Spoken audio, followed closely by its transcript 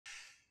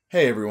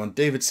Hey everyone,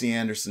 David C.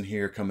 Anderson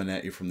here coming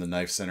at you from the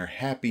Knife Center.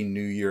 Happy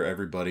New Year,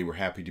 everybody. We're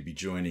happy to be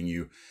joining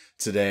you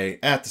today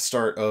at the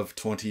start of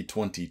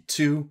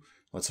 2022.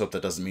 Let's hope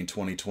that doesn't mean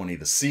 2020,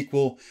 the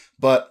sequel.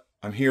 But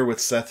I'm here with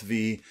Seth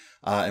V,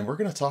 and we're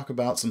going to talk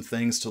about some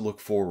things to look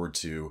forward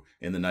to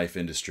in the knife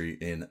industry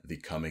in the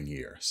coming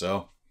year.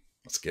 So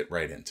let's get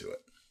right into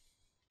it.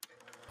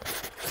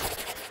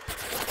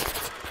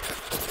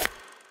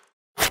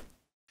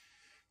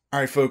 All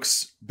right,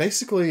 folks.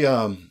 Basically,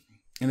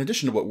 in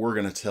addition to what we're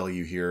going to tell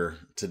you here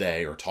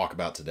today or talk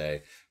about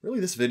today, really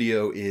this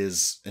video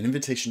is an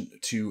invitation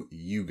to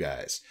you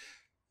guys.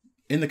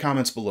 In the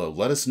comments below,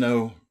 let us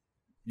know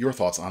your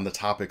thoughts on the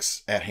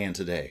topics at hand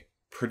today.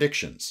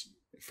 Predictions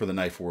for the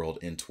knife world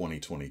in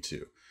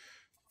 2022.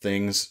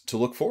 Things to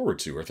look forward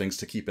to or things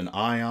to keep an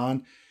eye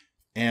on.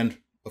 And,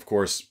 of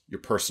course, your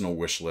personal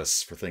wish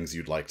lists for things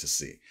you'd like to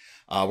see.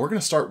 We're going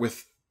to start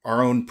with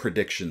our own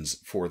predictions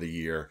for the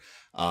year.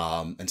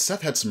 And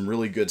Seth had some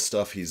really good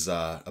stuff. He's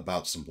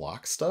about some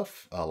lock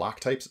stuff,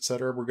 lock types,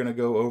 etc. We're going to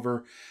go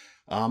over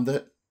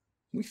that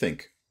we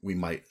think we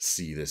might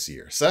see this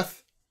year.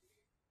 Seth,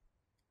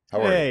 how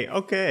are you? Hey,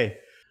 okay.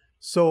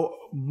 So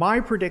my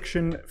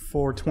prediction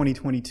for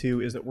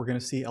 2022 is that we're going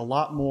to see a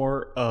lot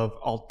more of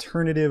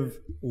alternative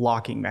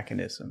locking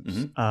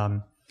mechanisms. Mm-hmm.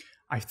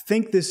 I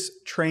think this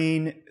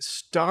train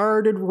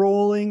started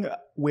rolling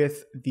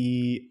with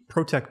the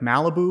ProTech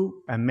Malibu,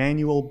 a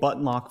manual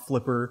button lock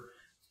flipper.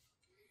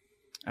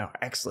 Oh,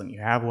 excellent.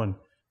 You have one.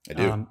 I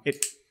do.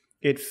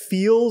 It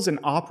feels and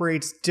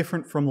operates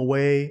different from the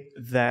way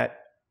that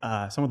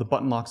some of the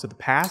button locks of the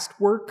past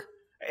work.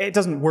 It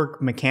doesn't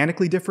work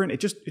mechanically different.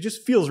 It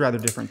just feels rather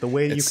different. The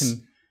way It's you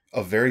can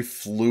a very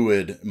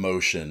fluid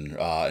motion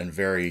and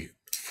very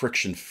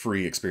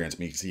friction-free experience. I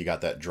mean, you can see you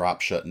got that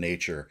drop shut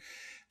nature.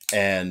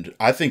 And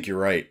I think you're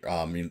right.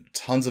 I mean,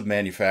 tons of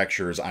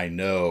manufacturers I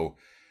know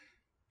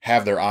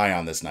have their eye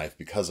on this knife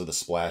because of the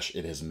splash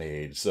it has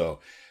made. So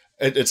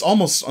it's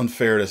almost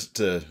unfair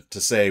to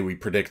say we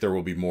predict there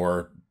will be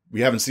more.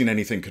 We haven't seen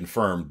anything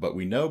confirmed, but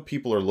we know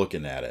people are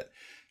looking at it.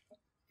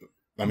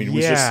 I mean,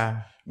 we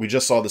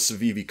just saw the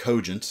Civivi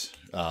Cogent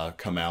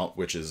come out,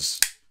 which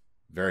is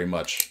very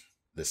much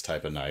this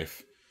type of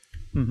knife.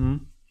 Mm-hmm.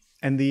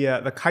 And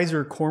the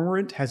Kaiser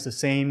Cormorant has the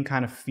same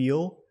kind of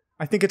feel.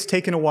 I think it's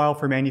taken a while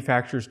for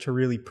manufacturers to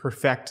really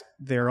perfect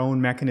their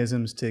own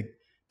mechanisms to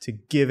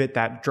give it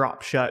that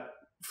drop shut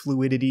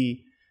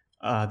fluidity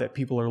that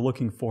people are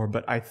looking for.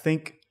 But I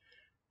think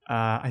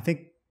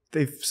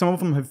some of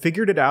them have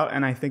figured it out,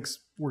 and I think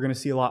we're going to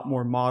see a lot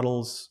more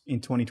models in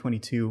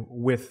 2022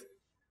 with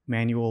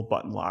manual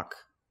button lock.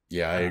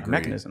 Yeah, I agree.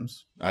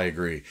 Mechanisms. I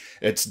agree.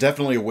 It's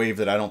definitely a wave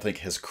that I don't think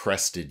has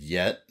crested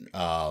yet.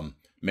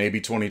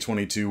 Maybe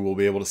 2022 we'll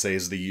be able to say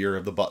is the year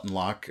of the button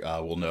lock.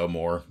 We'll know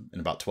more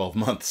in about 12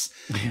 months.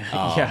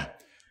 Yeah.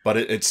 But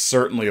it's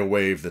certainly a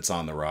wave that's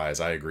on the rise.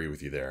 I agree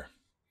with you there.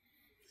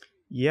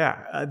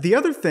 Yeah. The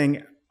other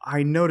thing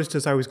I noticed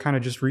as I was kind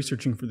of just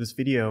researching for this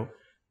video,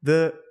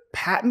 the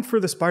patent for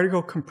the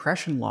Spyderco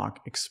compression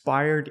lock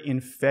expired in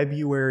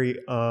February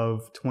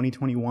of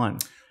 2021.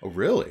 Oh,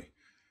 really?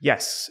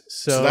 Yes.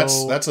 So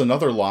that's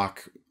another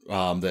lock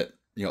that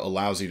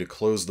allows you to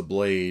close the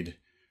blade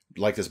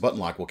like this button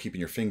lock while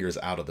keeping your fingers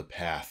out of the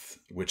path,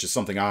 which is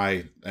something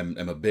I am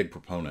a big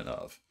proponent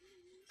of.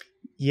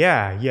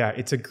 Yeah.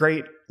 It's a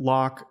great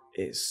lock.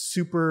 It's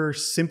super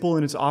simple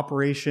in its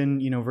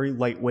operation, very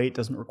lightweight,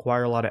 doesn't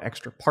require a lot of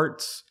extra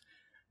parts.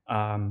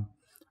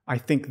 I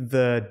think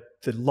the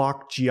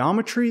lock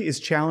geometry is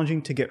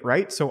challenging to get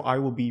right, so I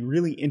will be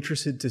really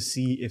interested to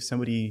see if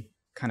somebody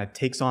kind of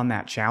takes on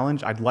that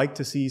challenge. I'd like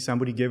to see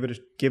somebody give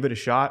it a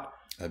shot.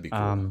 That'd be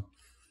cool.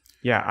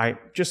 Yeah, I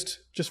just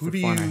for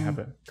fun, I have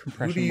a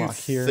compression lock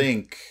here.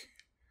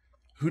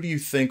 Who do you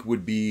think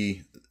would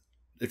be,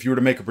 if you were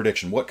to make a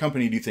prediction, what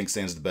company do you think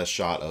stands the best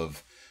shot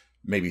of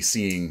maybe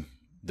seeing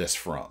this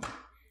from?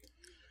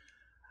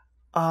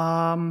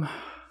 I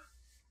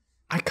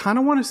kind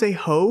of want to say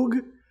Hogue,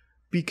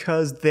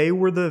 because they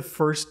were the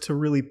first to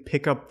really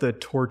pick up the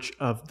torch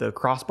of the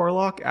crossbar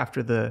lock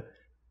after the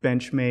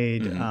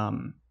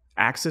Benchmade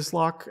Axis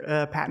lock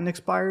patent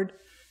expired.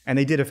 And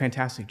they did a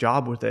fantastic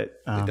job with it.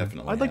 They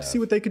definitely I'd like to see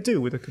what they could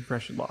do with a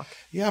compression lock.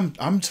 Yeah,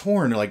 I'm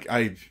torn. Like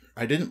I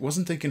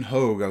wasn't thinking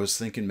Hogue. I was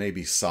thinking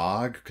maybe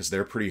SOG, because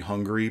they're pretty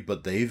hungry,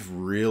 but they've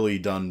really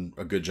done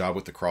a good job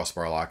with the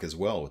crossbar lock as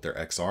well with their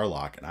XR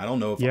lock. And I don't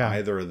know if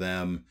either of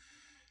them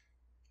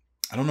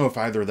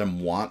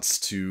wants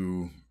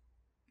to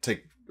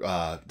take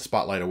the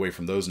spotlight away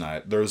from those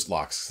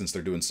locks since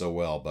they're doing so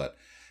well. But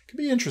it could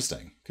be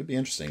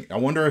interesting. I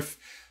wonder if,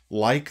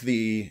 like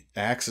the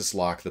Axis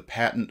lock, the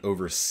patent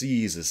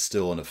overseas is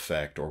still in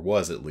effect, or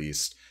was at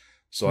least.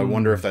 So I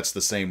wonder if that's the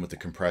same with the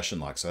compression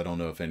lock. So I don't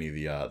know if any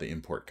of the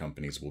import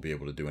companies will be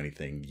able to do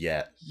anything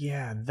yet.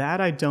 Yeah, that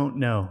I don't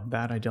know.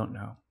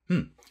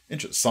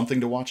 Interesting.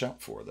 Something to watch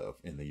out for, though,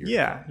 in the year.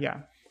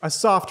 Yeah. A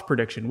soft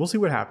prediction. We'll see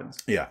what happens.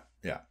 Yeah.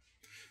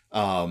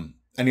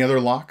 Any other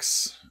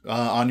locks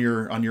on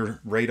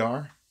your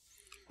radar?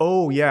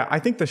 Oh, yeah. I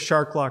think the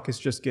Shark lock is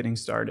just getting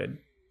started.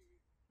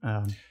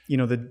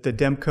 The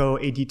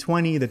Demco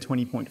AD20, the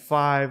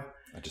 20.5.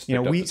 I just picked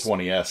up the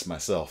 20S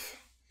myself.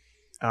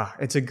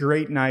 It's a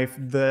great knife.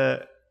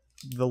 The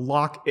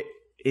lock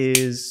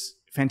is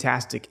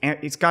fantastic. And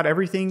it's got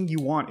everything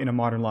you want in a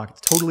modern lock.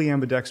 It's totally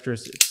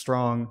ambidextrous. It's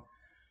strong,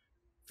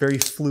 very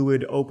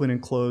fluid, open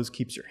and close,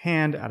 keeps your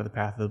hand out of the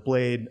path of the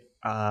blade.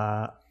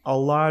 A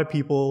lot of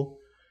people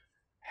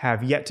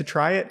have yet to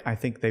try it. I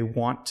think they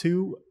want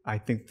to. I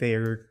think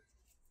they're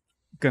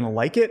going to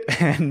like it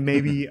and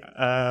maybe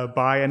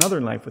buy another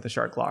knife with a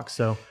shark lock.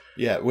 So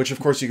yeah, which of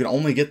course you can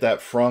only get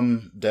that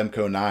from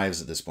Demco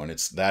Knives at this point.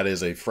 That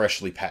is a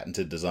freshly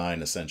patented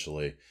design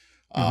essentially.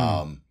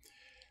 Mm-hmm.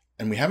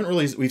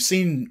 And we've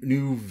seen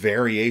new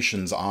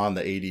variations on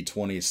the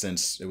AD20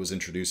 since it was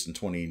introduced in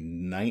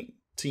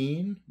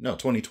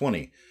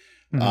 2020.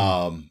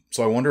 Mm-hmm.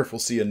 So I wonder if we'll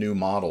see a new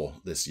model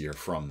this year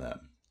from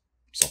them.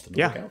 Something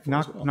to look out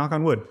for. Knock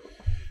on wood.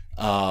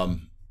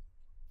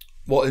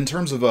 Well, in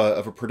terms of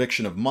a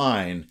prediction of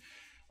mine,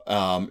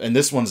 and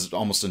this one's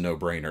almost a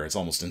no-brainer. It's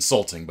almost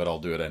insulting, but I'll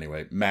do it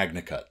anyway.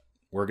 MagnaCut.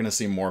 We're going to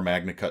see more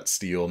MagnaCut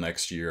steel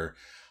next year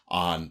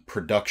on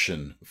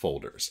production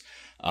folders.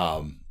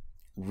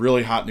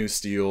 Really hot new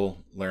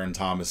steel. Laren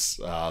Thomas,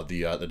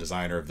 the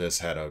designer of this,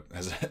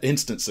 has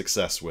instant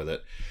success with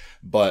it.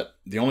 But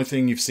the only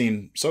thing you've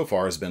seen so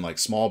far has been like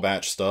small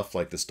batch stuff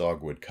like this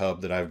Dogwood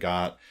Cub that I've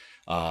got.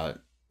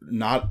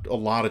 Not a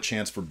lot of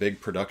chance for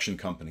big production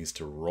companies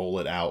to roll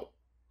it out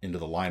into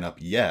the lineup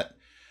yet.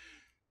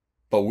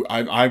 But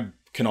I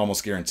can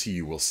almost guarantee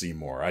you we'll see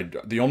more. I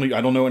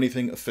don't know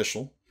anything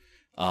official.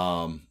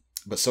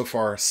 But so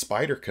far,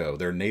 Spyderco,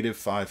 their Native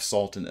 5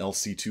 Salt and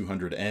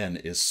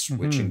LC200N is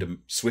switching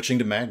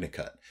to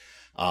MagnaCut.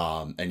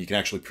 And you can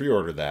actually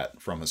pre-order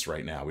that from us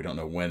right now. We don't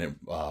know when it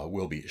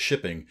will be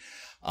shipping.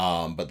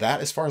 But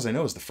that, as far as I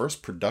know, is the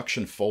first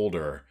production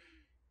folder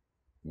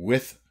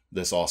with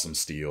this awesome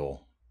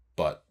steel,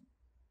 but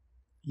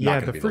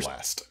not going to be the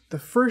last. The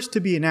first to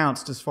be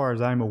announced, as far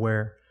as I'm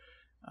aware.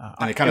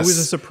 And it was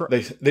a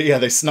surprise.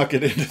 They snuck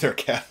it into their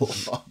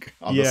catalog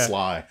on the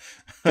sly.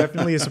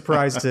 Definitely a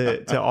surprise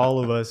to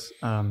all of us,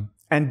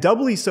 and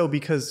doubly so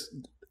because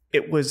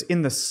it was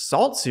in the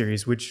Salt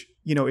series, which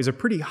is a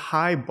pretty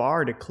high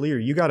bar to clear.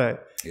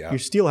 Your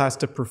steel has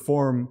to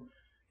perform,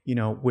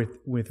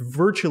 with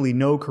virtually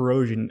no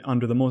corrosion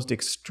under the most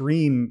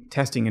extreme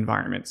testing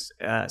environments.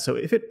 So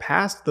if it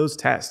passed those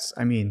tests,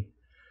 I mean,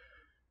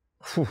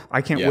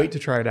 I can't wait to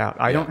try it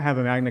out. I don't have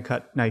a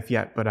MagnaCut knife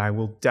yet, but I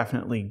will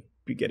definitely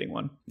be getting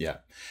one. Yeah.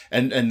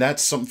 And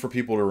that's something for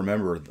people to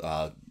remember.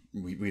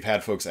 We've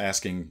had folks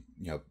asking,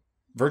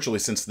 virtually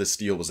since this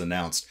steel was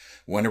announced,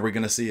 when are we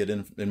going to see it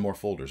in more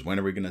folders? When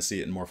are we going to see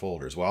it in more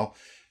folders? Well,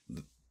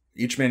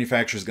 each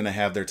manufacturer is going to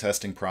have their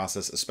testing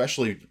process,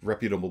 especially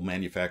reputable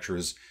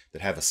manufacturers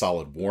that have a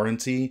solid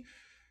warranty.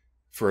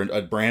 For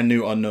a brand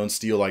new unknown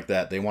steel like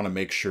that, they want to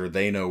make sure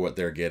they know what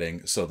they're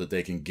getting so that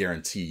they can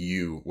guarantee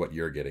you what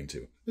you're getting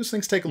to. These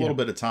things take a little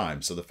bit of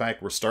time. So the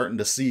fact we're starting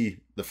to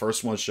see the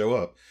first ones show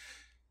up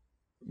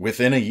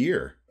within a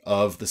year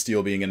of the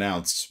steel being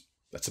announced,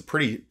 that's a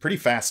pretty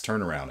fast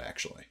turnaround,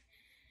 actually.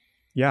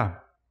 Yeah,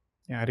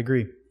 I'd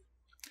agree.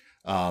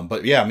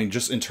 But yeah, I mean,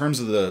 just in terms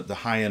of the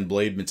high-end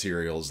blade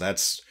materials,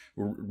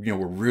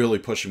 we're really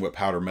pushing what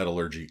powder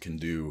metallurgy can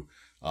do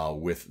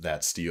with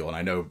that steel. And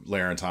I know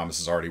Laren Thomas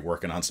is already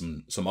working on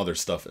some other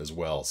stuff as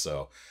well.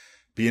 So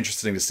be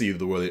interesting to see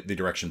the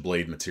direction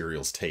blade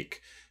materials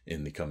take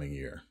in the coming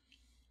year.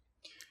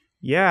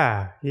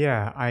 Yeah.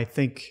 I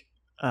think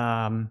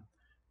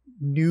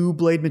new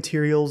blade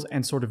materials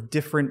and sort of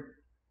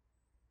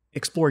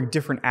exploring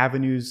different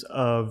avenues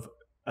of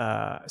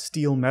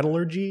steel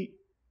metallurgy,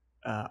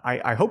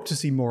 I hope to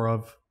see more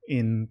of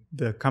in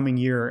the coming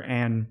year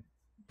and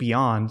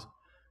beyond.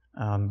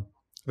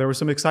 There were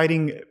some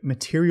exciting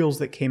materials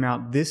that came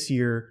out this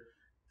year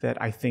that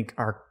I think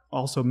are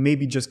also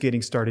maybe just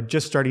getting started,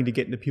 just starting to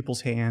get into people's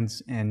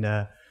hands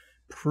and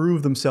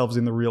prove themselves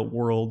in the real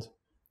world.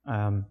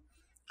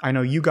 I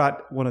know you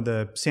got one of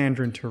the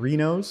Sandrin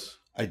Torinos.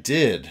 I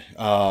did.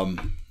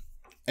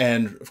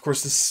 And of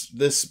course,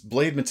 this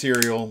blade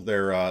material,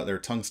 their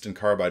tungsten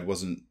carbide,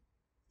 wasn't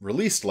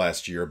released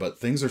last year, but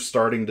things are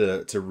starting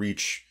to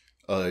reach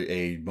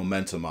a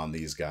momentum on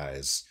these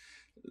guys.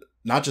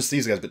 Not just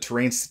these guys, but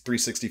Terrain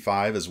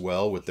 365 as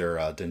well with their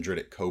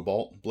dendritic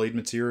cobalt blade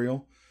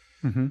material.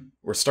 Mm-hmm.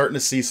 We're starting to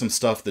see some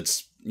stuff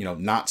that's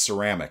not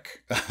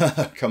ceramic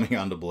coming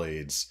onto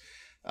blades.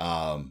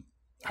 I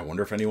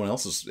wonder if anyone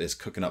else is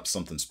cooking up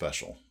something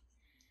special.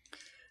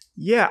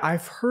 Yeah,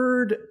 I've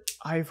heard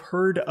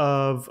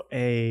of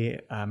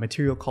a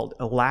material called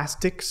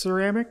elastic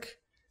ceramic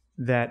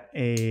that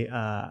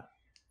a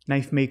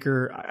knife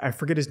maker, I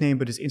forget his name,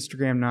 but his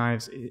Instagram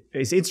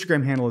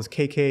handle is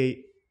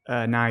KK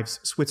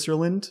Knives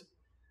Switzerland.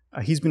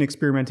 He's been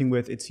experimenting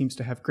with. It seems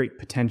to have great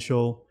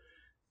potential.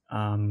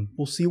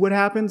 We'll see what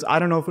happens. I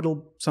don't know if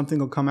something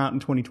will come out in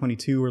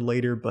 2022 or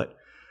later, but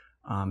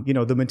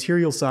the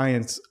material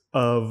science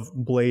of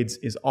blades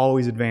is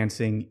always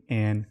advancing,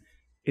 and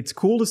it's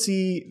cool to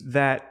see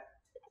that.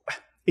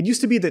 It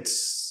used to be that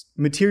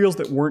materials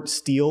that weren't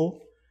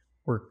steel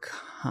were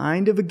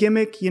kind of a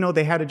gimmick. You know,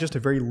 they had just a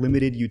very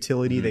limited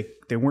utility.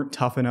 They weren't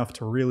tough enough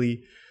to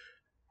really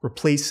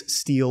replace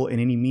steel in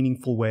any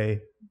meaningful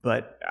way.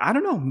 But I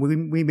don't know.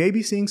 We may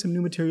be seeing some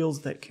new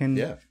materials that can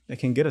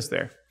get us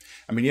there.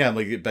 I mean, yeah,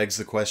 like it begs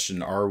the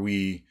question: Are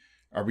we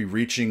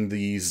reaching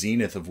the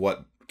zenith of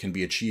what can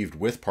be achieved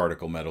with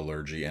particle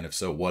metallurgy? And if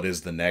so, what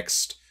is the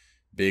next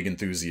big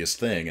enthusiast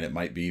thing? And it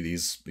might be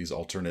these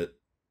alternate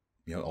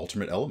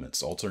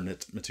elements,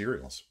 alternate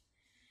materials.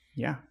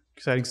 Yeah,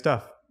 exciting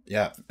stuff.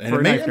 Yeah, and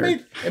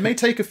it may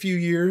take a few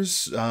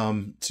years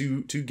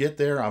to get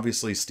there.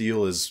 Obviously,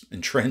 steel is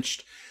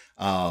entrenched,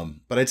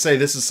 but I'd say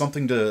this is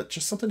something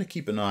to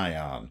keep an eye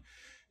on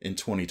in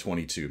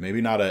 2022.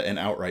 Maybe not an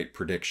outright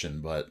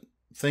prediction, but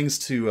things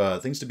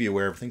to be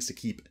aware of, things to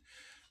keep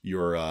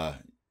your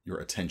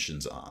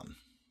attentions on.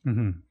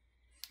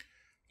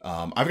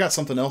 I've got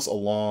something else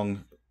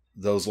along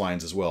those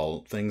lines as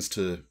well. Things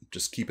to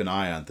just keep an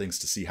eye on, things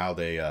to see how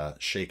they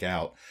shake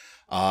out.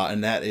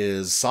 And that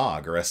is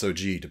SOG or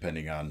SOG,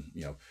 depending on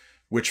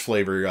which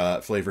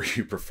flavor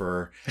you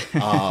prefer.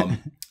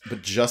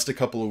 But just a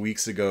couple of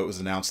weeks ago, it was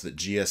announced that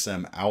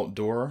GSM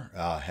Outdoor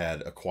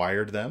had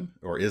acquired them,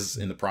 or is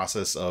in the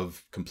process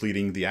of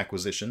completing the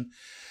acquisition.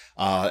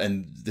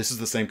 And this is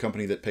the same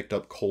company that picked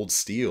up Cold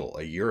Steel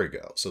a year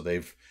ago. So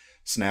they've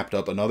snapped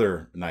up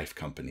another knife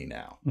company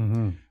now.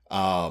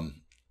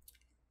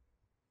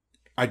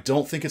 I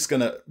don't think it's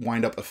going to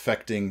wind up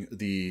affecting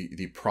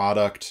the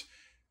product,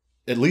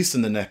 at least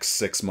in the next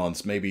 6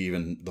 months, maybe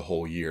even the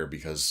whole year,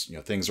 because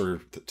things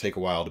take a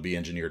while to be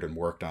engineered and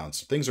worked on.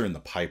 So things are in the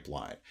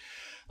pipeline.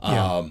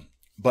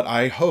 But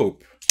I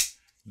hope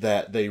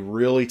that they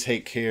really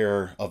take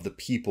care of the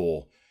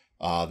people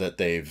that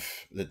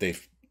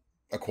they've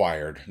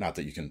acquired. Not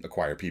that you can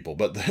acquire people,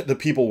 but the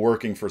people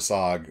working for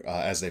SOG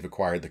as they've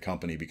acquired the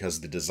company, because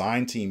the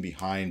design team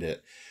behind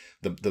it,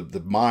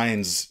 the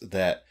minds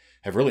that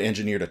have really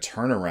engineered a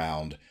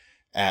turnaround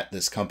at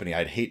this company,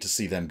 I'd hate to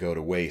see them go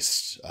to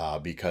waste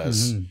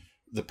because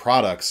the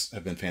products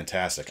have been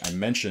fantastic. I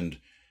mentioned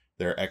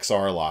their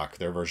XR lock,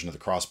 their version of the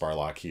crossbar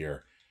lock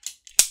here.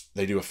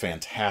 They do a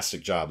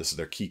fantastic job. This is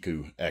their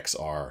Kiku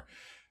XR.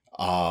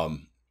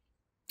 And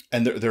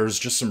there's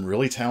just some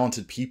really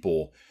talented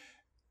people.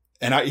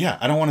 And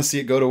I don't want to see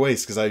it go to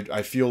waste, because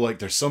I feel like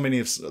there's so many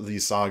of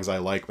these SOGs I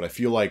like, but I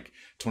feel like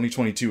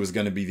 2022 is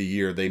going to be the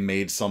year they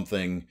made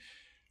something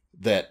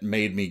that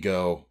made me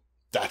go,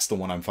 that's the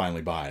one I'm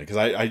finally buying. Because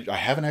I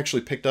haven't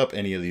actually picked up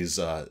any of these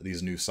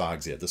new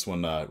SOGs yet. This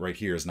one right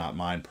here is not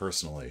mine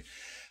personally.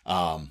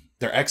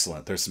 They're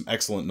excellent. There's some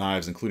excellent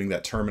knives, including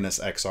that Terminus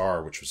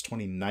XR, which was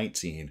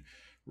 2019.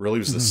 Really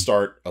was the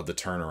start of the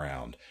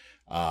turnaround.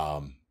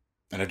 And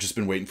I've just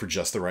been waiting for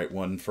just the right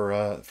one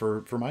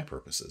for my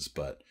purposes.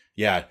 But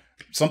yeah,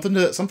 something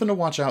to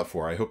watch out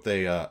for. I hope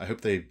they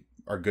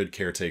are good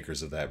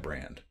caretakers of that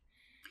brand.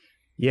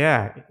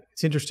 Yeah,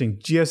 it's interesting.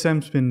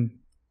 GSM's been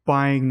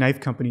buying knife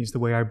companies the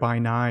way I buy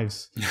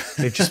knives.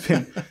 They've just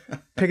been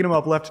picking them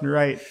up left and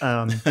right.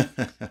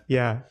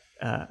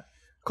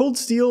 Cold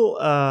Steel.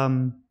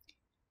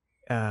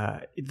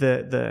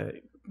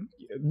 The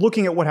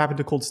looking at what happened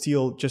to Cold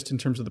Steel, just in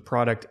terms of the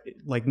product,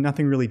 like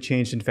nothing really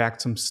changed. In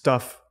fact, some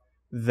stuff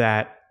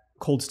that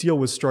Cold Steel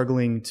was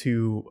struggling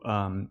to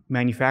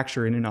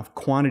manufacture in enough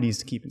quantities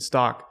to keep in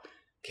stock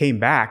came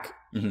back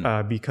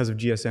because of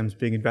GSM's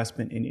big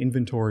investment in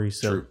inventory.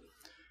 So,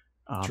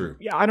 True.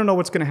 Yeah, I don't know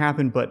what's going to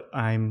happen, but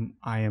I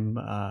am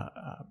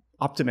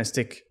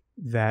optimistic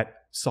that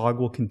SOG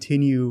will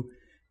continue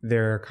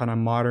their kind of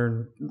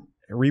modern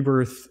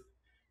rebirth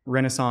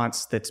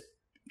renaissance that's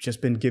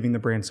just been giving the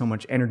brand so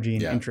much energy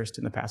and interest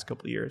in the past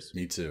couple of years.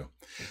 Me too.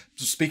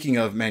 So speaking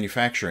of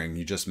manufacturing,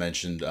 you just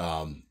mentioned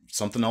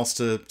something else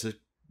to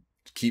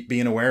keep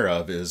being aware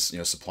of is,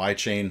 supply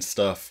chain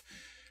stuff.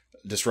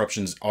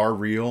 Disruptions are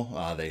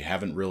real. They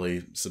haven't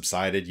really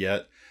subsided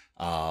yet.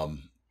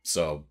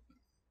 So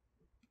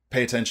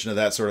pay attention to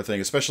that sort of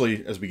thing,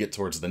 especially as we get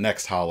towards the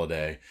next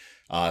holiday.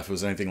 If it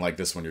was anything like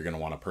this one, you're going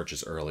to want to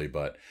purchase early,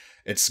 but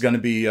it's going to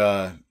be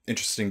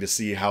interesting to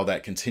see how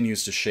that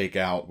continues to shake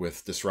out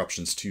with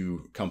disruptions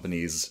to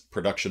companies'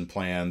 production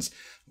plans.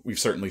 We've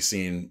certainly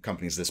seen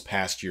companies this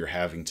past year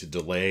having to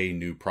delay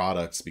new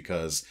products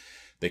because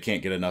they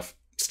can't get enough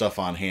stuff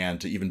on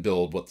hand to even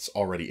build what's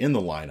already in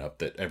the lineup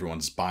that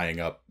everyone's buying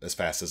up as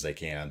fast as they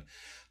can.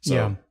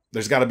 So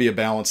there's got to be a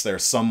balance there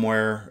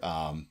somewhere.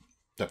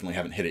 Definitely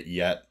haven't hit it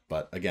yet,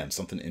 but again,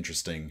 something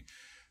interesting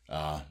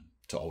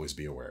to always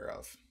be aware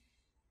of.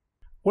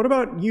 What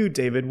about you,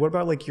 David? What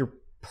about like your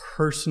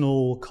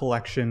personal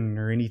collection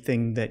or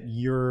anything that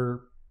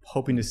you're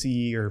hoping to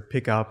see or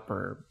pick up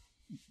or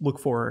look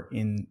for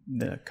in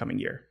the coming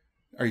year?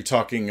 Are you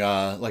talking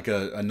like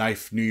a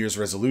knife New Year's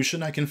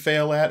resolution I can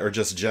fail at, or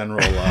just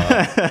general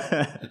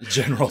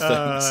general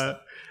things?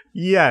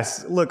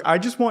 Yes. Look, I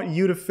just want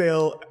you to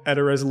fail at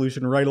a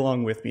resolution right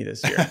along with me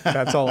this year.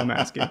 That's all I'm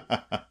asking.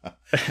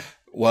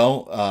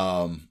 Well,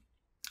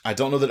 I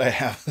don't know that I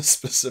have a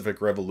specific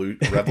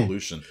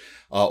revolution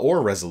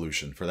or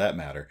resolution for that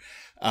matter.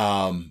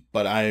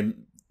 But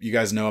I'm You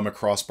guys know I'm a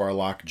crossbar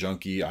lock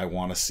junkie. I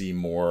want to see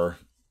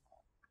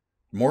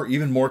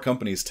even more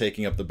companies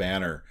taking up the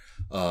banner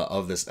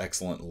of this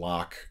excellent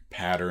lock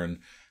pattern.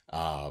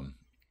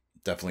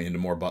 Definitely into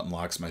more button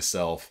locks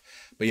myself.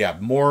 But yeah,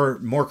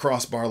 more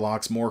crossbar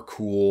locks, more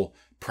cool,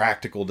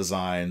 practical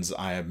designs.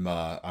 I'm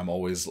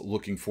always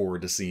looking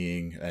forward to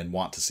seeing and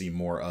want to see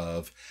more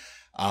of.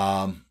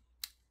 A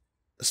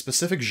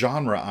specific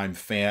genre I'm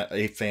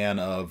a fan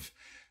of,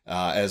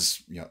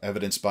 as you know,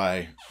 evidenced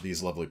by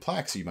these lovely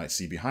plaques you might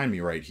see behind me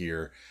right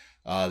here.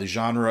 The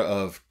genre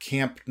of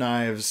camp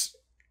knives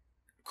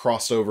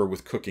crossed over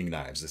with cooking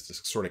knives. It's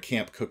this sort of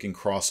camp cooking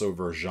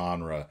crossover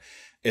genre.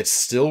 It's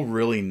still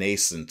really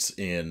nascent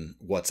in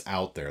what's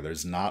out there.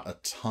 There's not a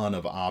ton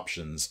of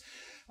options.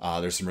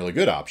 There's some really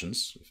good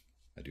options, if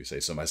I do say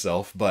so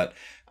myself, but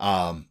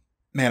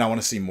man, I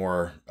want to see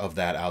more of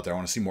that out there. I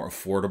want to see more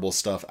affordable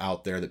stuff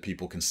out there that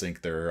people can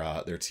sink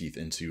their teeth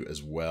into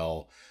as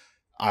well.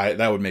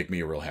 That would make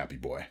me a real happy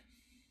boy.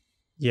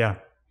 Yeah,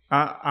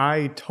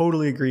 I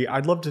totally agree.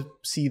 I'd love to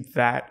see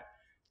that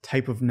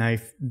type of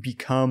knife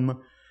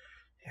become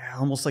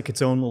almost like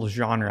its own little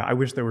genre. I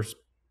wish there was.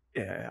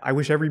 I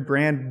wish every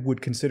brand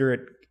would consider it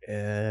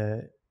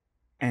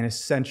an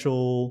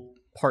essential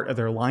part of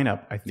their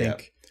lineup. I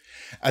think.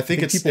 Yeah. I think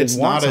people it's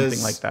want not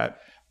something like that.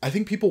 I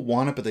think people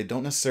want it, but they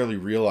don't necessarily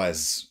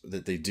realize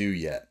that they do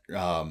yet.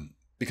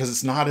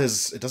 Because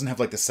it doesn't have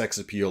like the sex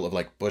appeal of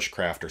like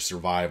bushcraft or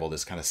survival,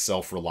 this kind of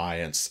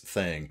self-reliance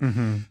thing.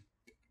 Mm-hmm.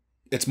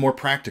 It's more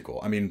practical.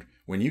 I mean,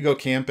 when you go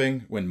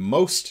camping, when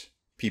most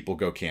people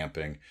go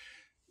camping,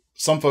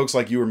 some folks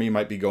like you or me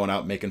might be going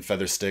out making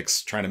feather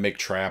sticks, trying to make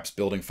traps,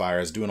 building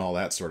fires, doing all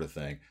that sort of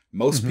thing.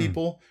 Most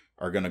people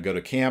are going to go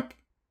to camp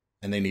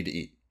and they need to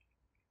eat.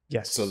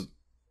 Yes. So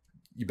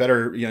you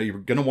better, you're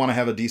going to want to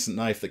have a decent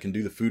knife that can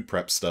do the food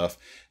prep stuff.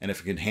 And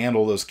if it can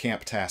handle those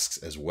camp tasks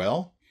as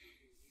well,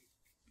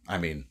 I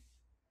mean,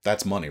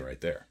 that's money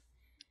right there.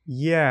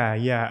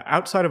 Yeah.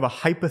 Outside of a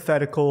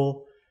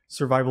hypothetical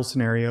survival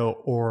scenario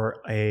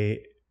or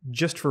a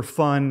just for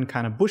fun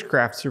kind of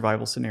bushcraft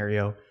survival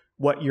scenario,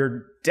 what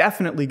you're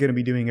definitely going to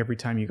be doing every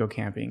time you go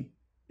camping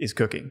is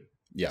cooking.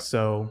 Yeah.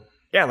 So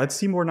yeah, let's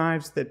see more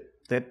knives that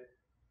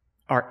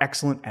are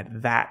excellent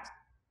at that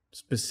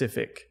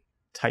specific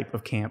type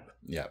of camp.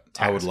 Yeah,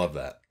 task. I would love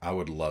that. I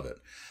would love it.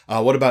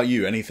 What about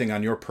you? Anything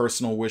on your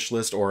personal wish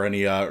list or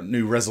any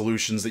new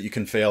resolutions that you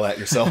can fail at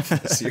yourself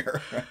this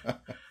year?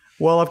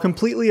 Well, I've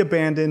completely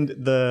abandoned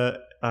the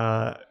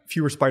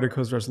fewer spider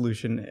codes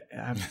resolution.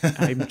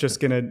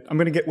 I'm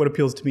gonna get what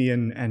appeals to me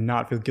and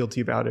not feel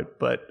guilty about it.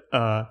 But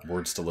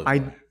words to live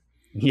by.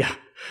 Yeah,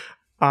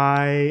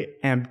 I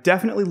am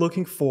definitely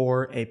looking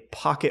for a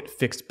pocket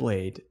fixed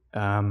blade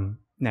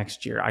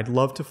next year. I'd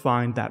love to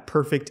find that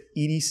perfect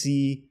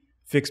EDC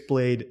fixed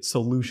blade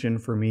solution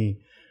for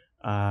me.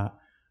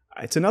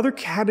 It's another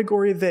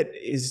category that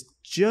is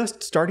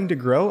just starting to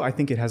grow. I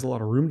think it has a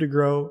lot of room to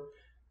grow.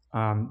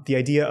 The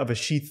idea of a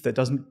sheath that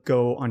doesn't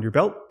go on your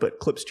belt but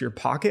clips to your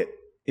pocket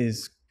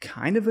is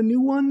kind of a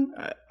new one.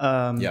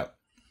 Yeah.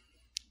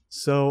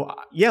 So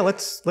yeah,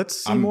 let's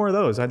see more of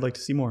those. I'd like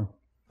to see more.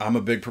 I'm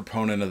a big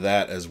proponent of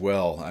that as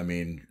well. I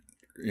mean,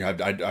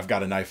 I've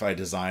got a knife I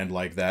designed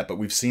like that, but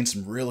we've seen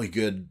some really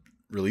good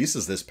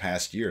releases this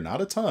past year.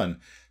 Not a ton,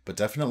 but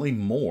definitely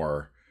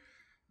more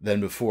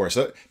than before.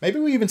 So maybe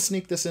we even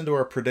sneak this into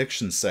our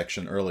predictions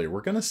section earlier.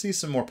 We're going to see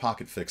some more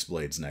pocket fixed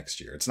blades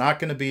next year. It's not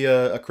going to be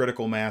a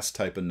critical mass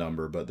type of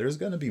number, but there's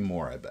going to be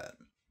more, I bet.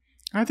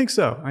 I think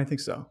so.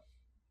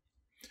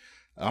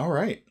 All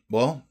right.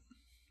 Well,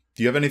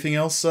 do you have anything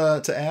else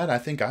to add? I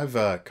think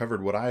I've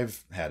covered what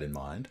I've had in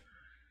mind.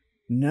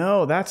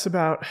 No, that's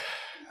about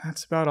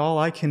all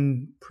I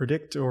can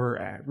predict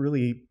or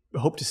really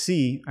hope to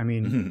see. I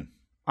mean,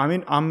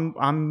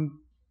 I'm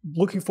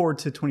looking forward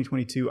to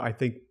 2022. I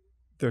think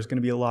there's going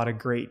to be a lot of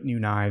great new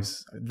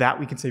knives. That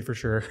we can say for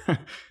sure.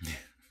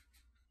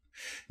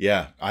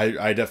 Yeah,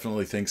 I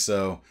definitely think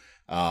so.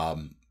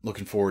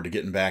 Looking forward to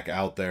getting back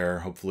out there.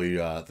 Hopefully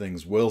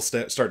things will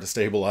start to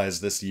stabilize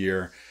this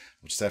year.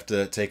 We'll just have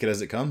to take it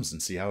as it comes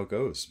and see how it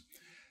goes.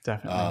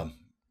 Definitely. All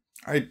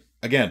right.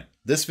 Again,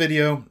 this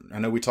video, I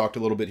know we talked a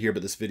little bit here,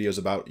 but this video is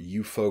about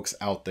you folks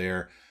out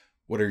there.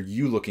 What are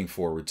you looking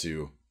forward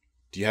to?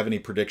 Do you have any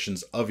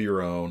predictions of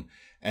your own?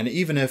 And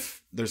even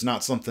if there's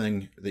not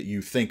something that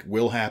you think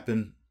will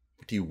happen,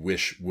 what do you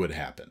wish would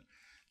happen?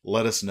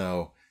 Let us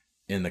know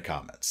in the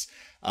comments.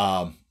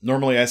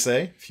 Normally I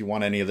say, if you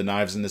want any of the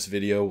knives in this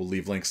video, we'll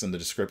leave links in the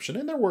description.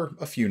 And there were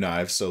a few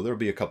knives, so there'll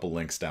be a couple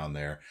links down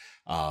there.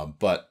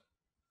 But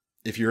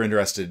if you're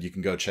interested, you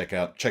can go check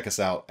us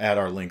out, add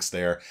our links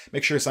there.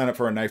 Make sure to sign up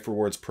for our Knife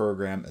Rewards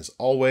program as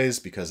always,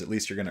 because at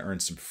least you're going to earn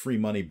some free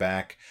money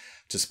back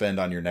to spend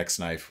on your next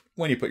knife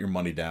when you put your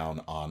money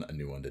down on a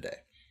new one today.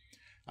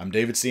 I'm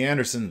David C.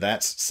 Anderson.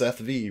 That's Seth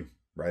V.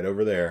 right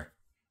over there.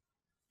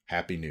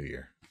 Happy New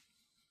Year.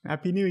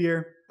 Happy New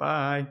Year.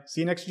 Bye.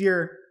 See you next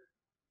year.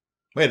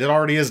 Wait, it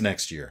already is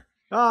next year.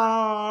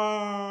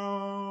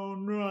 Oh,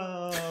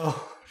 no.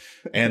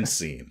 And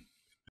scene.